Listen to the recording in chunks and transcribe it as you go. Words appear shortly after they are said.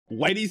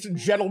Ladies and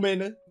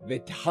gentlemen, the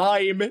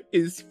time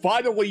is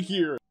finally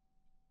here.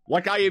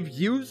 Like, I have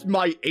used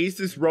my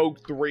ASUS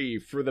ROG 3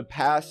 for the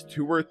past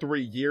 2 or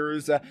 3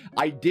 years.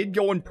 I did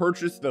go and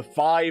purchase the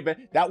 5.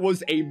 That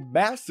was a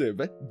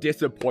massive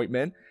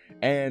disappointment.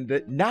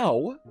 And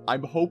now,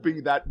 I'm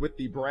hoping that with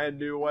the brand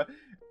new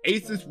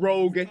ASUS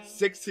ROG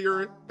 6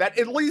 here, that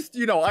at least,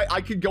 you know,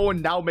 I could go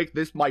and now make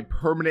this my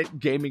permanent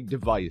gaming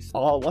device.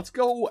 Let's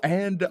go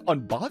and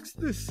unbox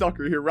this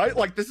sucker here, right?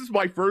 Like, this is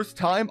my first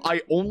time.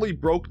 I only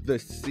broke the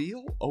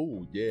seal.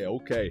 Oh, yeah,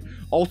 okay.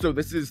 Also,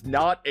 this is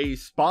not a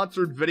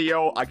sponsored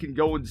video. I can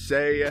go and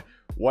say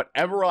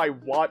whatever I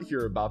want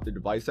here about the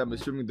device. I'm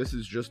assuming this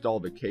is just all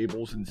the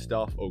cables and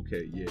stuff.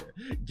 Okay, yeah.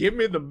 Give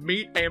me the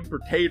meat and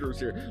potatoes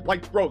here.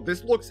 Like, bro,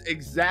 this looks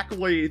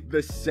exactly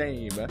the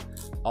same.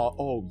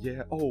 Oh,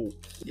 yeah. Oh,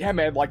 yeah,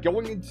 man. Like,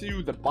 going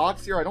into the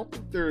box here, I don't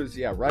think there's,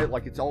 yeah, right?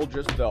 Like, it's all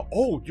just the,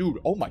 oh, dude.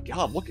 Oh, my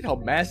God. Look at how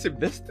massive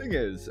this thing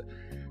is.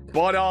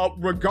 But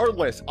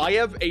regardless, I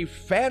have a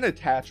fan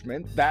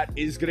attachment that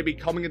is going to be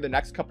coming in the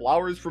next couple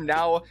hours from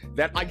now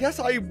that I guess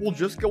I will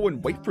just go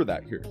and wait for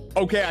that here.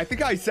 Okay, I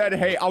think I said,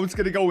 hey, I was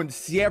going to go and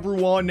see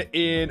everyone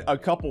in a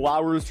couple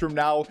hours from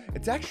now.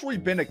 It's actually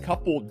been a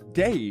couple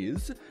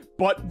days,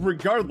 but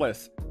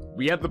regardless,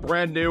 we have the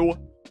brand new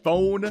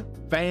phone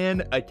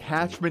fan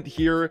attachment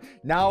here.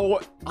 Now,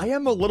 I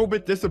am a little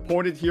bit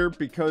disappointed here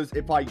because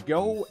if I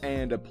go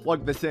and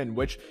plug this in,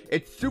 which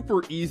it's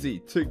super easy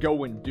to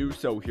go and do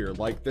so here,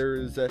 like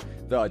there's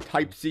the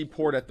Type-C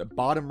port at the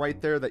bottom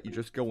right there that you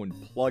just go and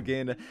plug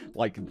in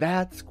like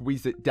that,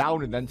 squeeze it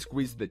down, and then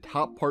squeeze the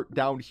top part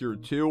down here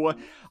too.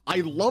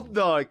 I love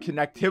the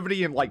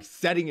connectivity and like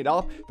setting it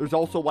up. There's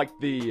also like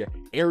the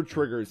air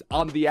triggers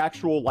on the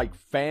actual like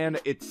fan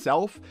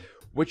itself,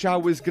 which I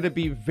was going to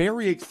be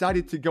very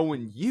excited to go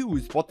and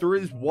use, but there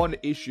is one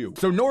issue.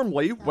 So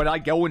normally, when I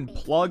go and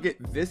plug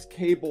this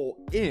cable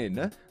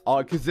in,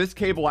 because this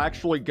cable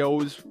actually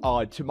goes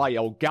to my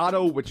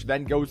Elgato, which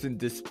then goes and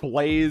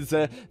displays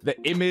the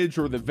image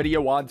or the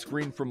video on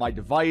screen from my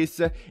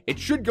device, it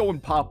should go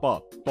and pop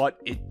up,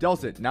 but it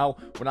doesn't. Now,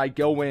 when I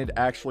go and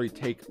actually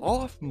take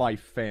off my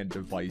fan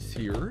device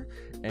here,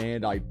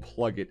 and I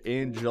plug it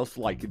in just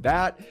like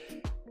that,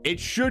 it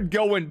should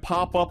go and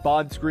pop up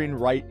on screen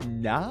right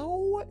now.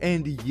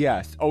 And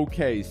yes,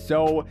 okay,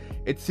 so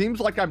it seems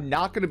like I'm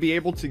not going to be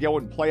able to go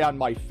and play on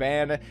my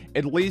fan,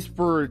 at least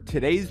for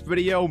today's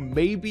video.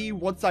 Maybe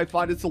once I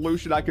find a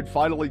solution, I could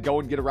finally go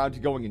and get around to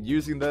going and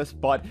using this,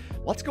 but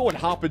let's go and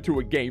hop into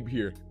a game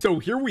here. So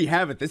here we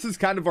have it. This is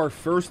kind of our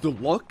first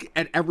look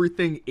at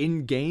everything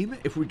in game.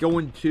 If we go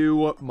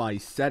into my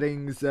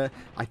settings,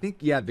 I think,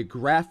 yeah, the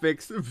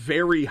graphics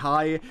very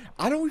high.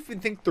 I don't even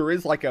think there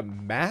is like a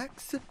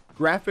max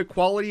graphic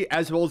quality,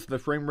 as well as the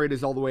frame rate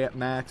is all the way at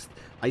max.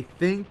 I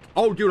think,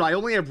 oh dude, I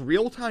only have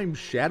real-time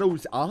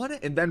shadows on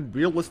and then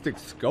realistic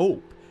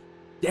scope.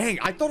 Dang,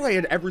 I thought I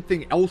had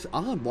everything else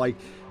on. Like,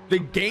 the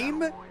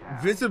game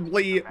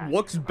visibly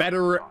looks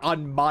better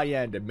on my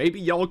end.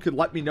 Maybe y'all could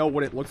let me know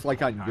what it looks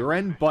like on your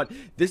end, but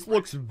this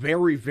looks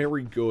very,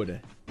 very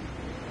good.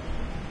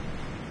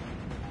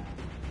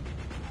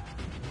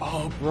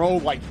 Oh bro,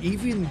 like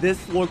even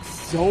this looks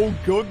so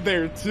good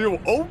there too.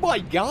 Oh my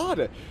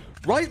God.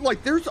 Right,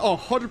 like there's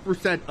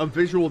 100% a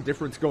visual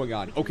difference going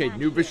on. Okay,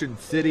 New Vision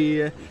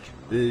City,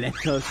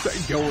 let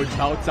us go and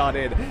bounce on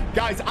in.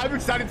 Guys, I'm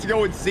excited to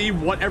go and see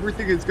what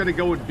everything is going to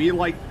go and be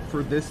like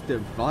for this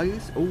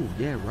device. Oh,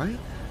 yeah, right?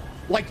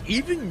 Like,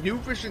 even New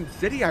Vision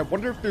City, I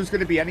wonder if there's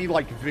going to be any,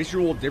 like,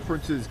 visual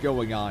differences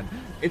going on.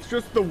 It's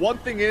just the one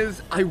thing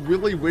is, I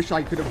really wish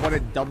I could have went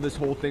and done this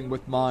whole thing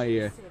with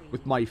my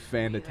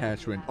fan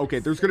attachment. Okay,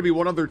 there's going to be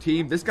one other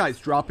team. This guy's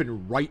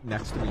dropping right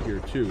next to me here,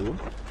 too.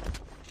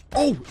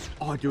 Oh,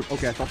 dude,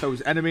 okay, I thought that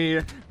was enemy.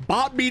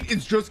 Bot meat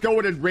is just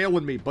going and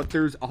railing me, but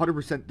there's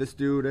 100% this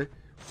dude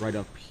right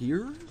up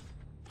here.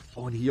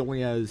 Oh, and he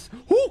only has,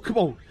 oh, come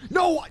on.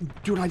 No,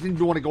 dude, I didn't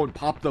want to go and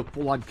pop the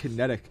full-on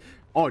kinetic.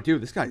 Oh,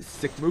 dude, this guy's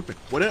sick movement.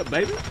 What up,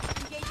 baby?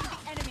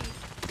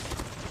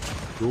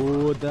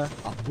 Good,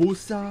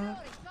 abusa.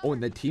 Oh,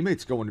 and the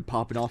teammate's going and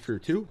popping off here,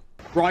 too.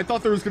 Bro, I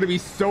thought there was going to be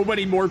so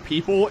many more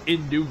people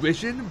in New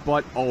Vision,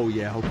 but, oh,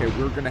 yeah, okay,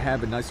 we're going to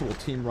have a nice little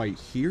team right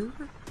here.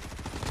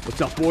 What's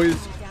up,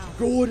 boys?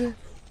 Good.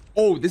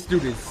 Oh, this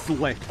dude is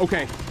slick.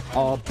 Okay.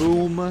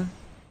 Boom.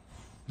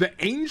 The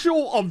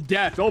Angel of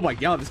Death. Oh my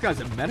God, this guy's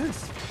a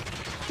menace.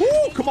 Woo,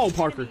 come on,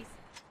 Parker.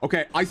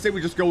 Okay, I say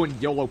we just go and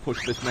YOLO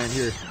push this man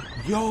here.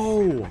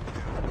 Yo.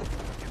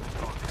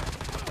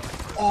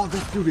 Oh,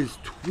 this dude is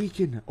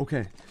tweaking.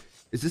 Okay.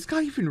 Is this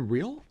guy even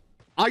real?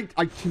 I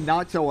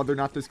cannot tell whether or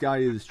not this guy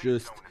is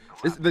just...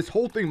 This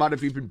whole thing might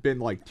have even been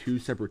like 2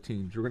 separate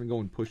teams. We're going to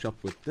go and push up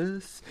with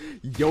this.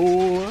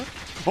 Yo.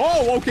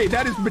 Oh, okay.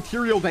 That is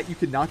material that you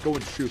cannot go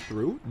and shoot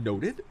through.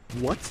 Noted.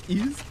 What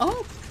is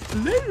up?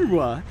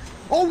 Hello.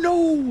 Oh,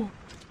 no.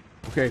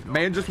 Okay.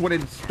 Man just went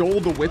and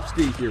stole the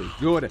whipski here.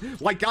 Good.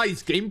 Like,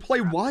 guys,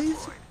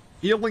 gameplay-wise,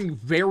 feeling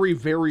very,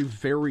 very,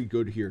 very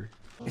good here.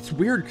 It's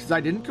weird because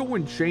I didn't go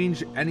and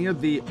change any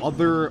of the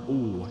other...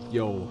 Ooh,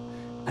 yo.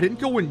 I didn't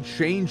go and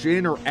change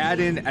in or add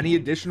in any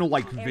additional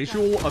like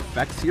visual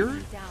effects here,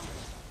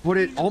 but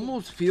it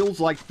almost feels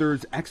like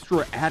there's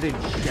extra added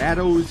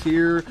shadows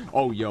here.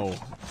 Oh, yo.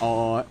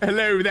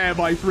 Hello there,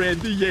 my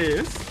friend.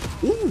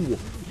 Yes. Ooh,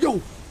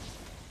 yo.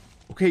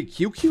 Okay,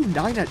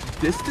 QQ9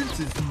 at distance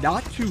is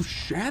not too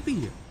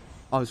shabby.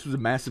 Oh, this was a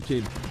massive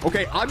team.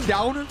 Okay, I'm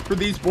down for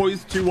these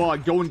boys to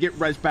go and get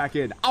res back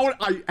in.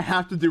 I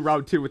have to do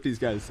round 2 with these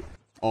guys.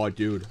 Oh,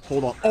 dude,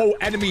 hold on. Oh,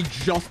 enemy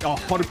just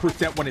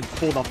 100% went and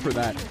pulled up for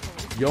that.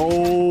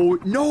 Yo,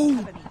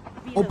 no.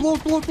 Oh,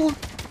 blow.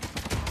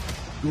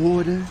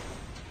 Good.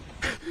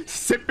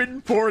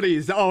 Sipping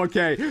 40s. Oh,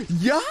 okay.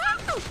 Yeah.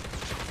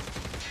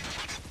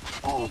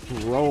 Oh,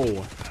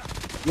 bro.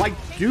 Like,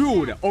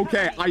 dude.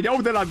 Okay, I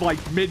know that I'm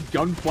like mid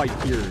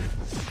gunfight here,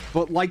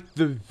 but like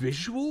the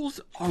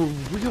visuals are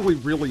really,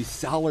 really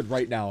solid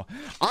right now.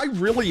 I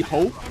really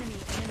hope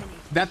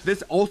that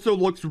this also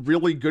looks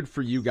really good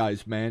for you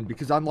guys, man,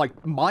 because I'm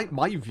like, my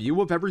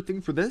view of everything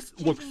for this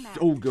looks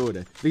so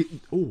good.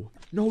 Oh,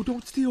 no,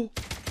 don't steal.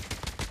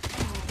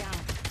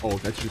 Oh,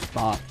 that's just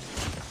bot.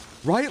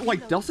 Right?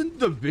 Like, doesn't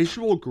the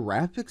visual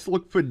graphics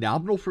look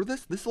phenomenal for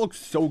this? This looks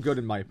so good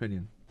in my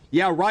opinion.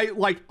 Yeah, right?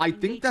 Like, I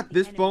think that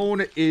this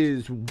phone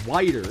is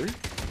wider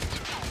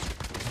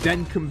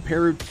than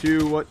compared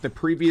to the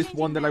previous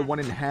one that I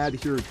went and had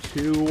here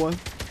too.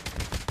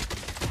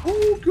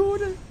 Oh,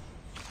 good.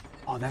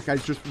 Oh, that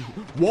guy's just...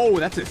 Whoa,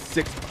 that's a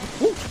 6...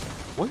 Oh,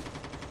 what?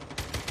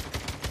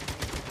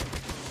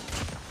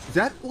 Is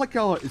that like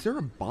a... Is there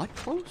a bot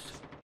close?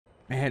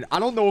 Man, I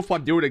don't know if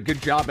I'm doing a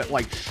good job at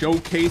like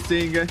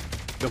showcasing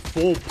the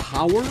full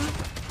power.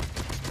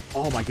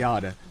 Oh my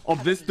god.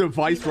 Of this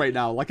device right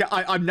now. Like,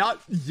 I'm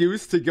not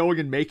used to going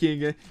and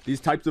making these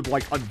types of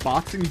like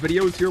unboxing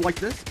videos here like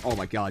this. Oh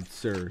my god,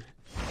 sir.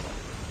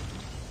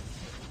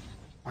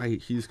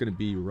 Alright, he's gonna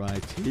be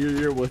right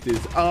here with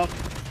his up.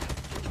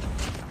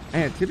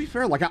 And to be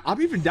fair, like,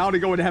 I'm even down to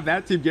go and have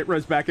that team get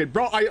res back in.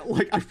 Bro,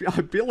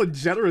 I'm feeling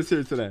generous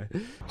here today.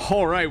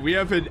 All right, we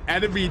have an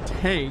enemy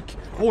tank.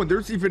 Oh, and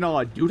there's even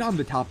a dude on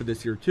the top of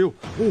this here, too.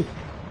 Oh.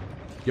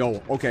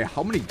 Yo, okay,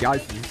 how many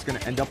guys is this going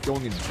to end up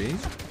going in being?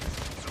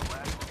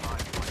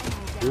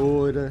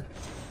 Good.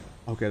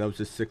 Okay, that was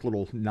a sick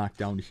little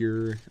knockdown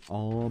here.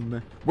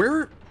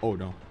 Where? Oh,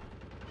 no.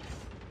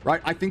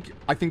 Right, I think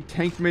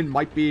Tankman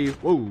might be...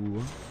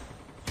 Whoa.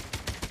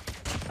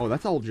 Oh,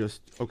 that's all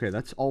just... Okay,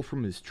 that's all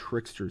from his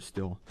trickster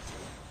still.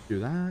 Do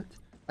that.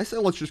 I say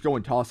let's just go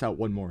and toss out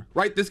one more.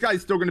 Right, this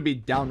guy's still going to be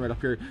down right up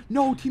here.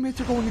 No,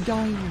 teammates are going to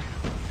die.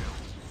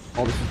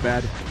 Oh, this is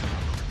bad.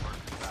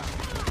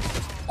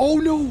 Oh,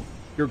 no.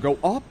 Here, go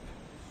up.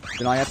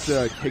 Then I have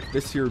to take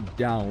this here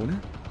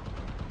down.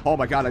 Oh,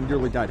 my God, I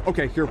nearly died.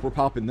 Okay, here, we're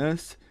popping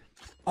this.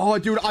 Oh,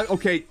 dude,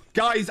 okay.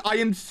 Guys, I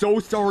am so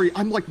sorry.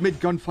 I'm, like,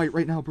 mid-gunfight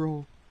right now,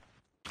 bro.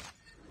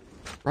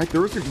 Right,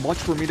 there isn't much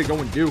for me to go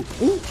and do.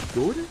 Oh,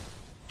 good.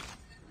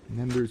 And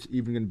then there's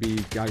even going to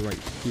be a guy right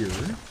here.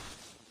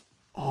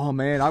 Oh,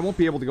 man, I won't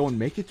be able to go and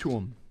make it to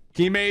him.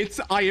 Teammates,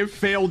 I have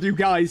failed you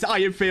guys. I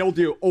have failed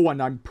you. Oh,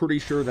 and I'm pretty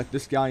sure that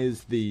this guy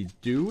is the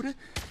dude.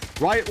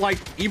 Right, like,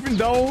 even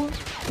though...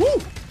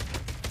 Woo!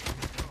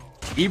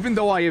 Even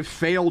though I have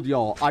failed,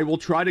 y'all, I will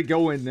try to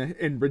go in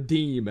and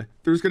redeem.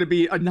 There's going to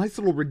be a nice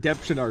little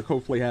redemption arc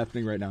hopefully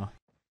happening right now.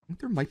 I think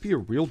there might be a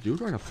real dude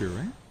right up here,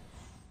 right?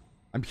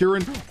 I'm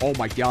hearing... Oh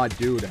my god,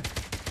 dude.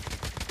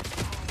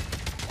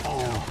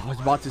 Oh, I was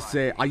about to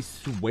say, I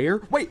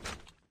swear... Wait!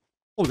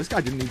 Oh, this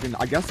guy didn't even...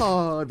 I guess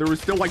there was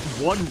still like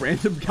one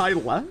random guy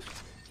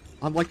left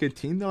on like a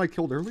team that I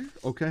killed earlier?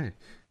 Okay.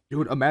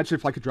 Dude, imagine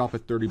if I could drop a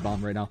 30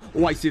 bomb right now.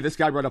 Oh, I see this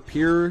guy right up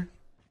here.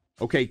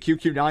 Okay,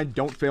 QQ9,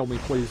 don't fail me,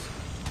 please.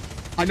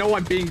 I know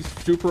I'm being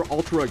super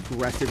ultra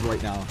aggressive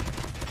right now.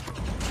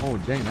 Oh,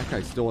 dang, that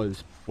guy still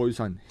has boys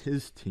on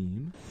his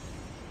team.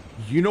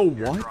 You know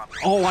what?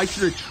 Oh, I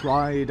should have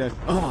tried.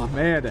 Oh,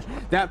 man.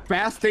 That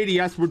fast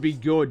ADS would be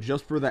good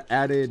just for the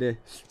added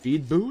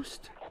speed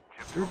boost.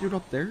 Is there a dude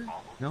up there?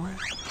 No?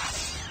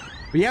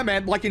 But yeah,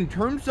 man, like in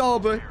terms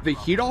of the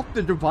heat off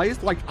the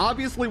device, like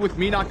obviously with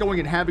me not going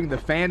and having the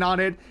fan on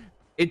it,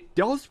 it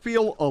does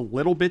feel a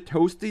little bit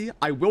toasty.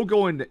 I will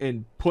go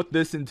and put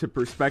this into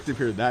perspective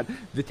here that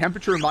the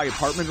temperature in my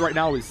apartment right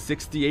now is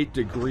 68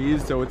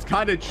 degrees. So it's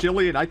kind of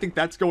chilly, and I think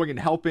that's going and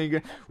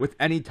helping with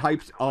any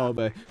types of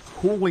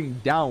cooling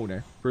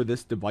down for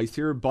this device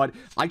here. But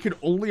I could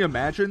only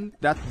imagine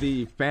that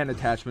the fan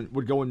attachment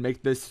would go and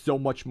make this so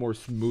much more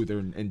smoother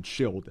and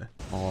chilled.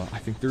 I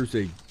think there's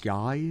a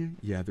guy.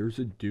 Yeah, there's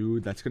a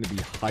dude that's going to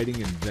be hiding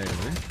in there.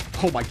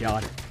 Oh my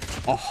god.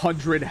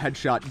 100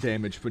 headshot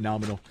damage.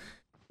 Phenomenal.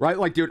 Right,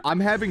 like, dude,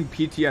 I'm having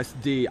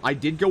PTSD. I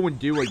did go and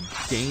do a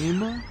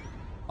game,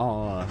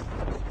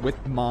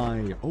 with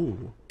my... Oh,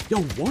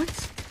 yo,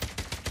 what?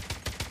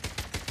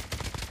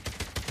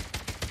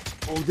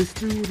 Oh, this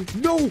dude...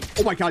 No!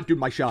 Oh my god, dude,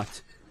 my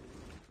shots.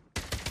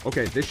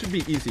 Okay, this should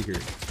be easy here.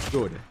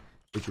 Good.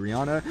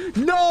 Adriana...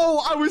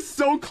 No! I was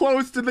so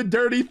close to the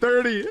dirty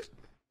 30!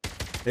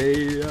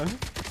 Hey,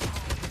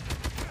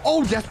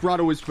 Oh,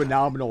 Desperado is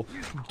phenomenal.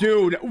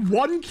 Dude,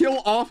 1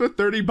 kill off a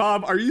 30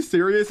 bomb. Are you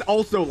serious?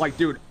 Also, like,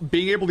 dude,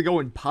 being able to go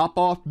and pop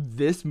off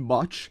this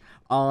much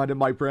on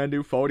my brand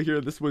new phone here,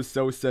 this was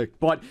so sick.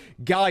 But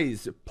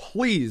guys,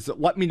 please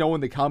let me know in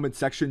the comment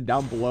section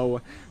down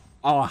below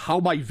how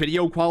my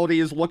video quality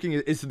is looking.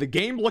 Is the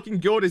game looking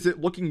good? Is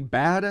it looking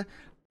bad?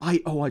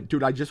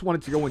 Dude, I just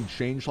wanted to go and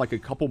change like a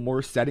couple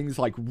more settings,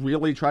 like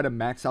really try to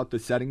max out the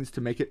settings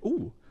to make it.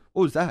 Ooh,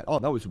 what was that? Oh,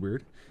 that was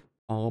weird.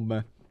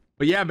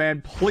 But yeah,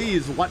 man,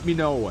 please let me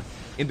know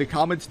in the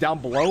comments down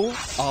below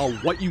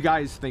what you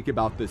guys think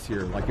about this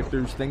here. Like, if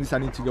there's things I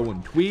need to go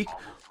and tweak,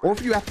 or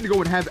if you happen to go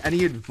and have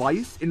any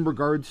advice in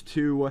regards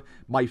to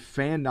my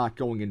fan not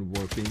going and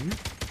working.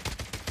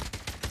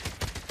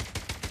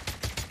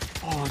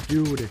 Oh,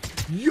 dude.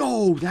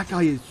 Yo, that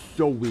guy is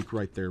so weak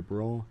right there,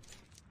 bro.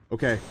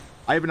 Okay,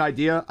 I have an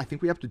idea. I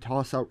think we have to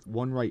toss out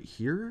one right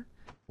here.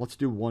 Let's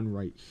do one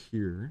right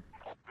here.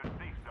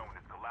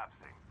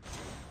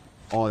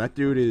 Oh, that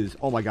dude is...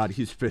 Oh my god,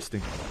 he's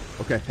fisting.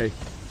 Okay, hey.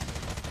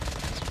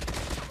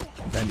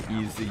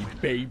 Then easy,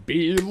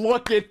 baby.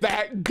 Look at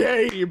that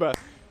game.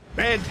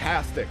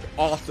 Fantastic.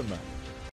 Awesome.